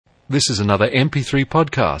This is another MP3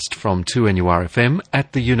 podcast from 2NURFM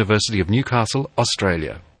at the University of Newcastle,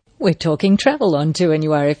 Australia. We're talking travel on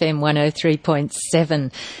 2NURFM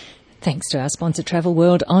 103.7. Thanks to our sponsor Travel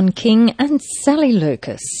World on King and Sally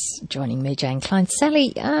Lucas. Joining me, Jane Klein.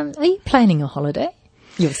 Sally, are you planning a holiday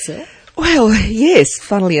yourself? Well, yes,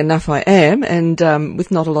 funnily enough I am, and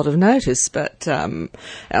with not a lot of notice, but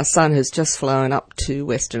our son has just flown up to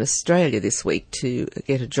Western Australia this week to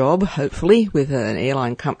get a job, hopefully, with an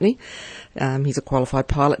airline company. He's a qualified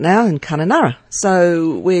pilot now in Kununurra.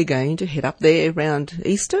 So we're going to head up there around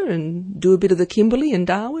Easter and do a bit of the Kimberley and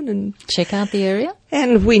Darwin and check out the area.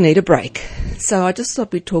 And we need a break. So I just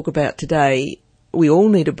thought we'd talk about today, we all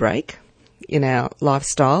need a break in our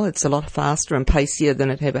lifestyle. It's a lot faster and pacier than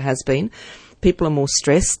it ever has been. People are more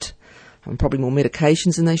stressed and probably more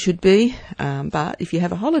medications than they should be. But if you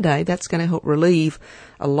have a holiday, that's going to help relieve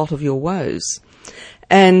a lot of your woes.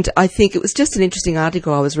 And I think it was just an interesting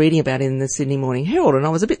article I was reading about in the Sydney Morning Herald, and I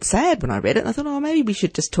was a bit sad when I read it. And I thought, maybe we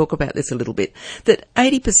should just talk about this a little bit. That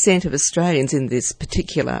 80% of Australians in this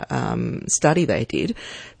particular study they did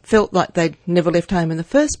felt like they'd never left home in the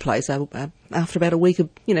first place after about a week of,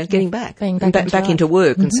 getting back into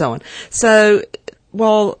work and so on. So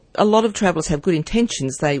while a lot of travellers have good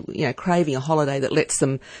intentions, they, craving a holiday that lets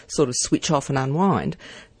them sort of switch off and unwind,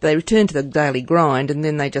 they return to the daily grind and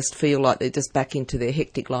then they just feel like they're just back into their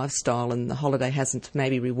hectic lifestyle and the holiday hasn't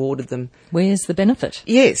maybe rewarded them. Where's the benefit?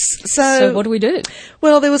 Yes. So what do we do?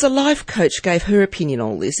 Well, there was a life coach gave her opinion on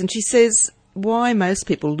all this, and she says why most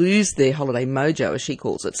people lose their holiday mojo, as she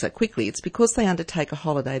calls it, so quickly. It's because they undertake a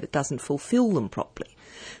holiday that doesn't fulfil them properly.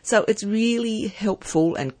 So it's really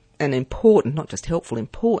helpful and important, not just helpful,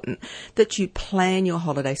 important, that you plan your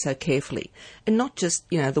holiday so carefully. And not just,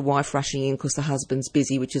 the wife rushing in because the husband's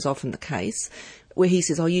busy, which is often the case, where he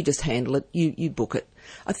says, you just handle it, you book it.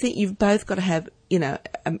 I think you've both got to have,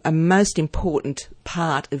 a most important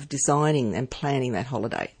part of designing and planning that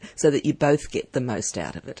holiday so that you both get the most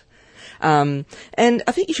out of it. And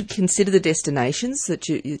I think you should consider the destinations that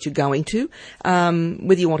you're going to,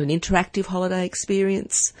 whether you want an interactive holiday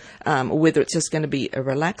experience, or whether it's just going to be a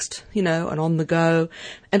relaxed, and on the go.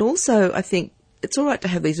 And also, I think it's all right to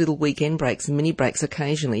have these little weekend breaks and mini breaks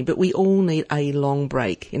occasionally, but we all need a long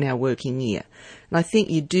break in our working year. And I think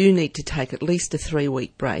you do need to take at least a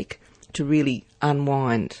 3-week break to really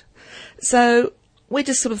unwind. So we're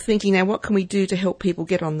just sort of thinking now, what can we do to help people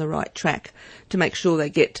get on the right track to make sure they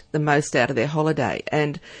get the most out of their holiday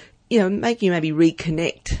and, make you maybe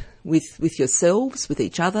reconnect with yourselves, with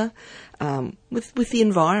each other, with the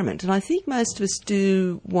environment. And I think most of us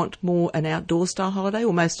do want more an outdoor style holiday,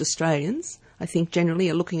 or most Australians, I think generally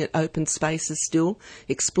are looking at open spaces still,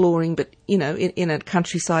 exploring, but, in a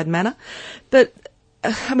countryside manner. But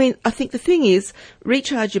I think the thing is,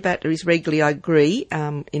 recharge your batteries regularly, I agree,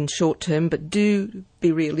 in short term, but do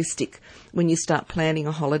be realistic when you start planning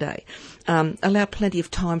a holiday. Allow plenty of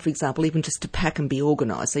time, for example, even just to pack and be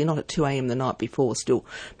organised. So you're not at 2 a.m. the night before still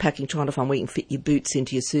packing, trying to find where you can fit your boots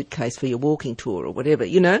into your suitcase for your walking tour or whatever,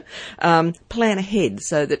 Plan ahead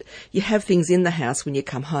so that you have things in the house when you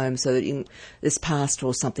come home so that there's pasta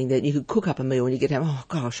or something that you could cook up a meal when you get home. Oh,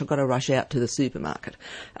 gosh, I've got to rush out to the supermarket.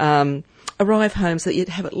 Arrive home so that you'd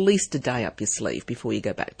have at least a day up your sleeve before you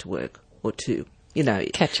go back to work, or two.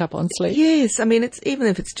 Catch up on sleep. Yes, it's even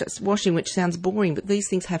if it's just washing, which sounds boring, but these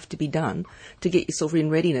things have to be done to get yourself in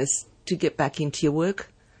readiness to get back into your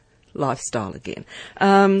work lifestyle again,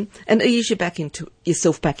 and ease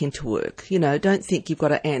yourself back into work. Don't think you've got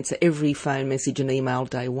to answer every phone message and email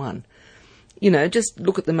day one. Just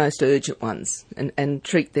look at the most urgent ones and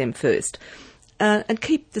treat them first. And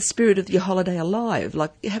keep the spirit of your holiday alive.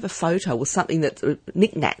 Like, you have a photo or something that's a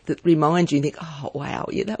knick-knack that reminds you and think, oh, wow,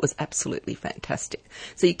 yeah, that was absolutely fantastic.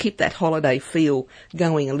 So you keep that holiday feel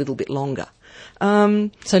going a little bit longer.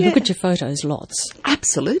 Look at your photos lots.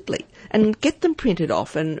 Absolutely. And get them printed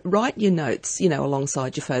off and write your notes,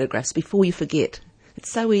 alongside your photographs before you forget. It's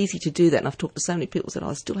so easy to do that, and I've talked to so many people that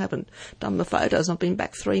I still haven't done my photos. I've been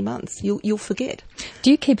back 3 months. You'll forget. Do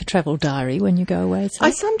you keep a travel diary when you go away? I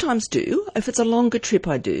sometimes do. If it's a longer trip,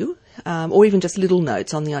 I do, or even just little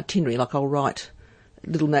notes on the itinerary. Like, I'll write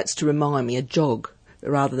little notes to remind me, a jog,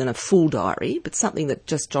 rather than a full diary, but something that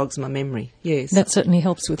just jogs my memory. Yes, that certainly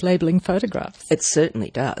helps with labelling photographs. It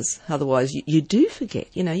certainly does. Otherwise, you do forget.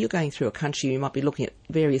 You're going through a country, you might be looking at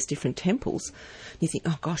various different temples. You think,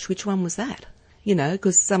 oh gosh, which one was that?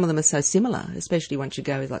 Because some of them are so similar, especially once you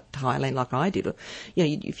go like Thailand, like I did.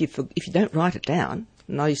 If you don't write it down,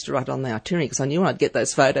 and I used to write it on the itinerary because I knew I'd get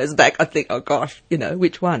those photos back, I'd think, oh gosh,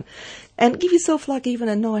 which one? And give yourself like even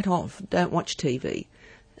a night off. Don't watch TV.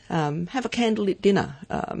 have a candlelit dinner,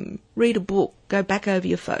 read a book, go back over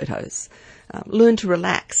your photos. Learn to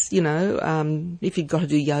relax, if you've got to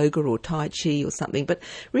do yoga or Tai Chi or something. But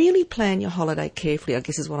really plan your holiday carefully, I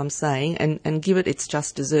guess is what I'm saying, and give it its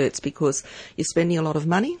just desserts, because you're spending a lot of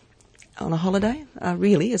money on a holiday,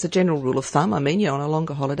 really, as a general rule of thumb. I mean, you're on a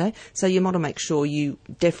longer holiday, so you want to make sure you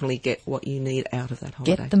definitely get what you need out of that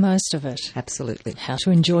holiday. Get the most of it. Absolutely. How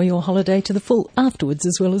to enjoy your holiday to the full afterwards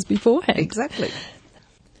as well as beforehand. Exactly.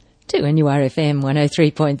 To NURFM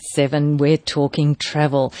 103.7, we're talking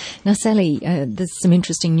travel. Now, Sally, there's some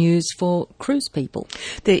interesting news for cruise people.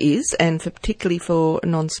 There is, and particularly for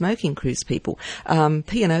non-smoking cruise people.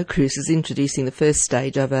 P&O Cruise is introducing the first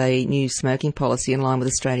stage of a new smoking policy in line with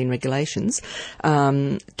Australian regulations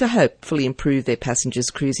to hopefully improve their passengers'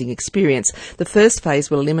 cruising experience. The first phase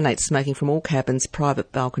will eliminate smoking from all cabins,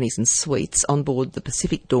 private balconies and suites on board the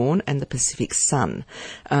Pacific Dawn and the Pacific Sun.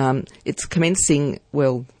 It's commencing,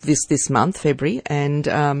 this month, February, and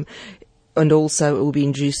also it will be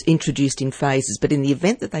introduced in phases. But in the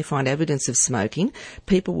event that they find evidence of smoking,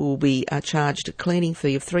 people will be charged a cleaning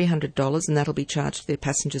fee of $300, and that'll be charged to their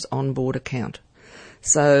passengers' on-board account.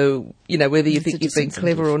 So, whether you think you've been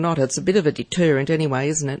clever or not, it's a bit of a deterrent anyway,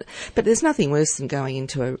 isn't it? But there's nothing worse than going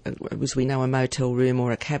into as we know, a motel room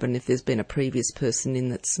or a cabin if there's been a previous person in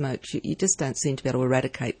that smokes. You just don't seem to be able to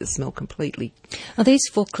eradicate the smell completely. Are these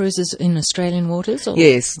for cruises in Australian waters? Or?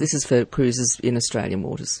 Yes, this is for cruises in Australian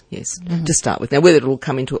waters, yes, to start with. Now, whether it will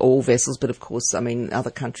come into all vessels, but of course, other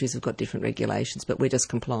countries have got different regulations, but we're just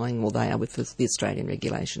complying, or they are, with the Australian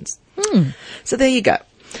regulations. So there you go.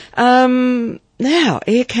 Now,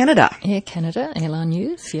 Air Canada. Air Canada, airline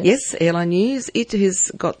news, yes. Yes, airline news. It has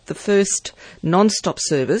got the first non-stop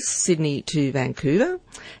service, Sydney to Vancouver,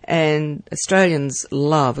 and Australians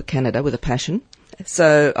love Canada with a passion.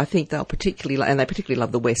 So I think they'll particularly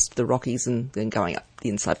love the West, the Rockies, and then going up the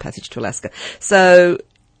Inside Passage to Alaska. So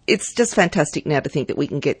it's just fantastic now to think that we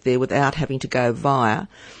can get there without having to go via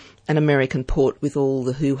an American port with all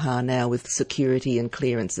the hoo-ha now with security and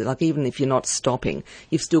clearance. Like, even if you're not stopping,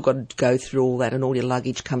 you've still got to go through all that, and all your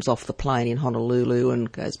luggage comes off the plane in Honolulu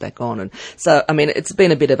and goes back on. And so, it's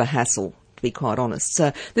been a bit of a hassle, to be quite honest.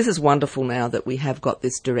 So this is wonderful now that we have got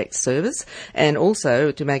this direct service, and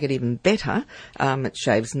also to make it even better, it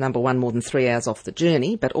shaves, number one, more than 3 hours off the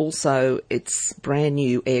journey, but also it's brand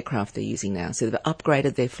new aircraft they're using now. So they've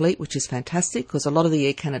upgraded their fleet, which is fantastic, because a lot of the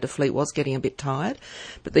Air Canada fleet was getting a bit tired,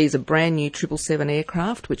 but these are brand new 777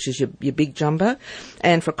 aircraft, which is your big jumbo.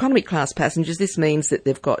 And for economy class passengers, this means that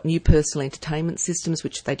they've got new personal entertainment systems,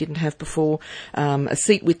 which they didn't have before, a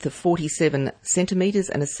seat width of 47 centimetres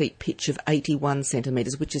and a seat pitch of 81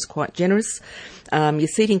 centimetres, which is quite generous. Your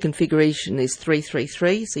seating configuration is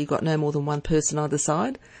 3-3-3, so you've got no more than one person either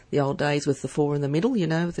side. The old days with the 4 in the middle,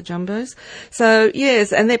 with the jumbos. So,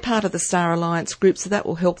 yes, and they're part of the Star Alliance group, so that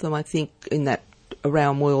will help them, I think, in that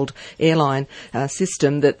around world airline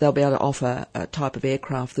system, that they'll be able to offer a type of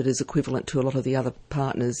aircraft that is equivalent to a lot of the other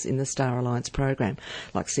partners in the Star Alliance program,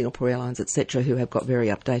 like Singapore Airlines, etc., who have got very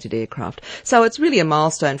updated aircraft. So it's really a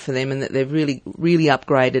milestone for them, and that they've really, really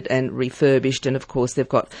upgraded and refurbished. And of course, they've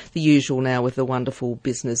got the usual now with the wonderful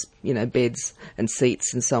business, beds and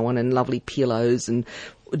seats and so on, and lovely pillows and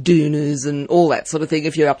doonas and all that sort of thing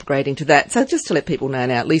if you're upgrading to that. So just to let people know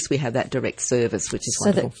now, at least we have that direct service, which is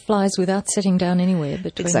wonderful. So that flies without sitting down anywhere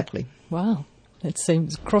between... Exactly. Wow. It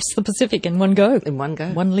seems across the Pacific in one go. In one go.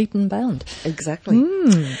 One leap and bound. Exactly.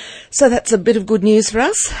 So that's a bit of good news for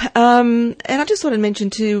us. And I just thought I'd mention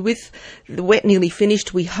too, with the wet nearly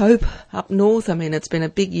finished, we hope, up north. It's been a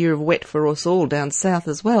big year of wet for us all down south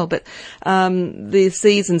as well. But the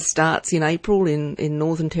season starts in April in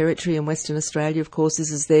Northern Territory and Western Australia. Of course,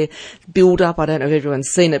 this is their build-up. I don't know if everyone's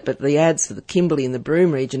seen it, but the ads for the Kimberley and the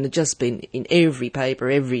Broome region have just been in every paper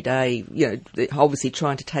every day, they're obviously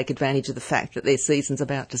trying to take advantage of the fact that their season's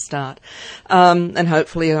about to start. And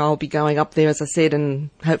hopefully I'll be going up there, as I said, and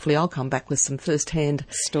hopefully I'll come back with some first-hand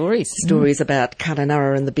stories about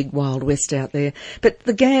Kununurra and the big Wild West out there. But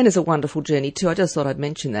the Ghan is a wonderful journey too. I just thought I'd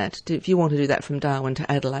mention that. If you want to do that from Darwin to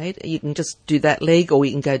Adelaide, you can just do that leg, or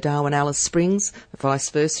you can go Darwin Alice Springs, vice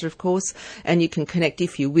versa, of course, and you can connect,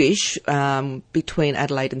 if you wish, between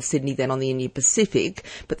Adelaide and Sydney then on the Indian Pacific.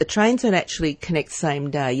 But the trains don't actually connect same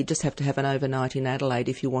day. You just have to have an overnight in Adelaide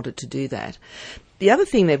if you wanted to do that. The other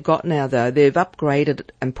thing they've got now, though, they've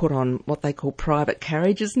upgraded and put on what they call private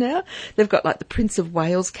carriages now. They've got like the Prince of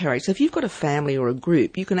Wales carriage. So if you've got a family or a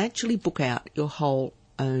group, you can actually book out your whole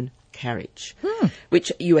own carriage,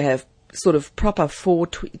 which you have sort of proper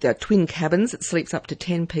twin cabins. It sleeps up to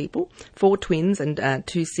 10 people, 4 twins and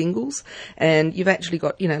 2 singles. And you've actually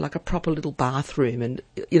got, like a proper little bathroom and,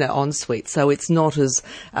 ensuite. So it's not as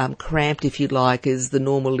cramped, if you like, as the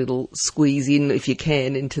normal little squeeze in, if you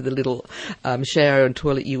can, into the little shower and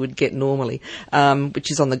toilet you would get normally,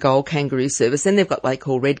 which is on the Gold Kangaroo service. Then they've got what they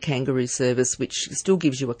call Red Kangaroo service, which still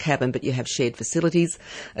gives you a cabin, but you have shared facilities.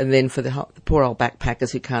 And then for the poor old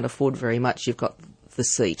backpackers who can't afford very much, you've got the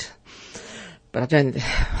seat. But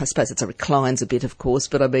I suppose it reclines a bit, of course,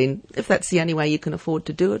 but I mean, if that's the only way you can afford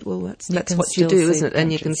to do it, well, that's what you do, isn't it?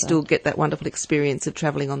 And you can still get that wonderful experience of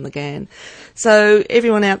travelling on the Ghan. So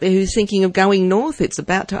everyone out there who's thinking of going north, it's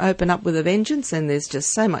about to open up with a vengeance, and there's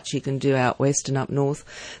just so much you can do out west and up north.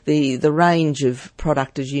 The range of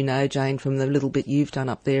product, as you know, Jane, from the little bit you've done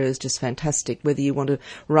up there is just fantastic, whether you want to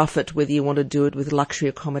rough it, whether you want to do it with luxury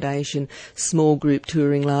accommodation, small group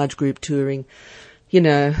touring, large group touring,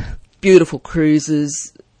 beautiful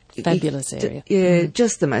cruises. Fabulous area. Yeah,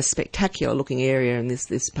 just the most spectacular looking area in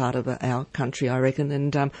this part of our country, I reckon.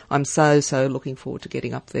 And I'm so looking forward to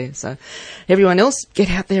getting up there. So everyone else, get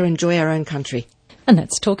out there, enjoy our own country. And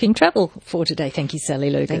that's Talking Travel for today. Thank you, Sally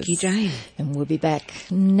Lucas. Thank you, Jane. And we'll be back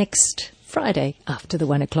next Friday after the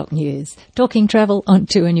 1 o'clock news. Talking Travel on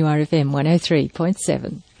 2NURFM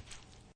 103.7.